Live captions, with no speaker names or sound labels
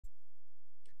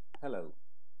Hello.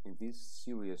 In this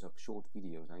series of short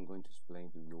videos, I'm going to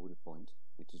explain the reorder point,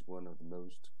 which is one of the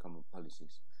most common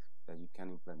policies that you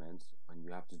can implement when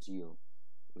you have to deal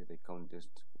with a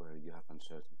context where you have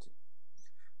uncertainty.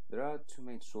 There are two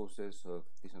main sources of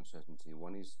this uncertainty.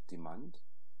 One is demand.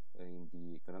 In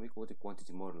the economic order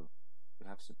quantity model, we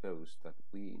have supposed that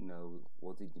we know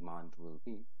what the demand will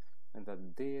be and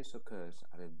that this occurs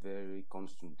at a very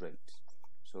constant rate.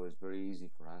 So it's very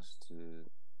easy for us to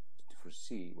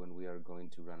foresee when we are going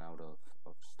to run out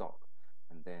of stock,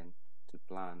 and then to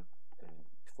plan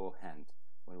beforehand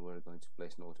when we're going to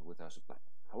place an order with our supplier.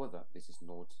 However, this is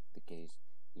not the case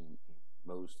in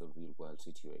most of real world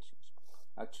situations.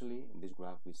 Actually, in this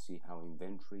graph, we see how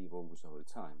inventory evolves over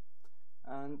time.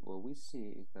 And what we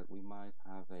see is that we might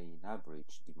have an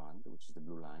average demand, which is the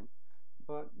blue line,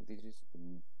 but this is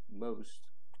the most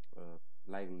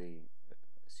likely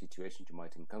situation you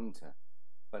might encounter.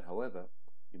 But however,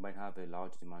 you might have a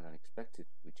large demand unexpected,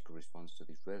 which corresponds to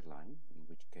this red line, in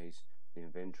which case the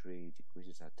inventory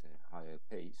decreases at a higher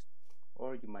pace,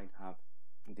 or you might have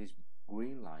this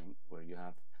green line where you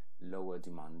have lower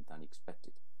demand than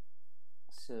expected.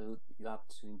 So you have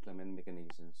to implement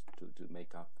mechanisms to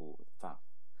make up for the fact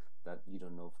that you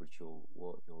don't know for sure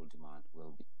what your demand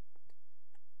will be.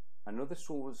 Another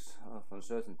source of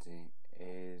uncertainty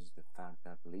is the fact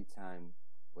that lead time,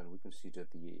 when we consider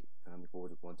the economic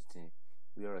order quantity,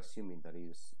 we are assuming that it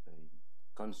is a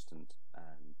constant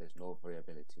and there's no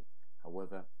variability.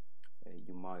 However,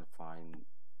 you might find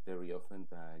very often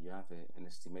that you have an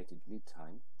estimated lead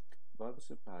time, but the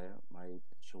supplier might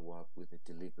show up with a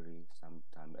delivery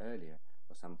sometime earlier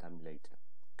or sometime later.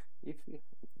 If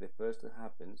the first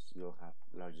happens, you'll have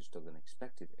larger stock than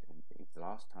expected, and if the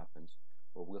last happens,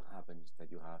 what will happen is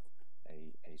that you have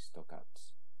a stock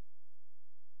outs.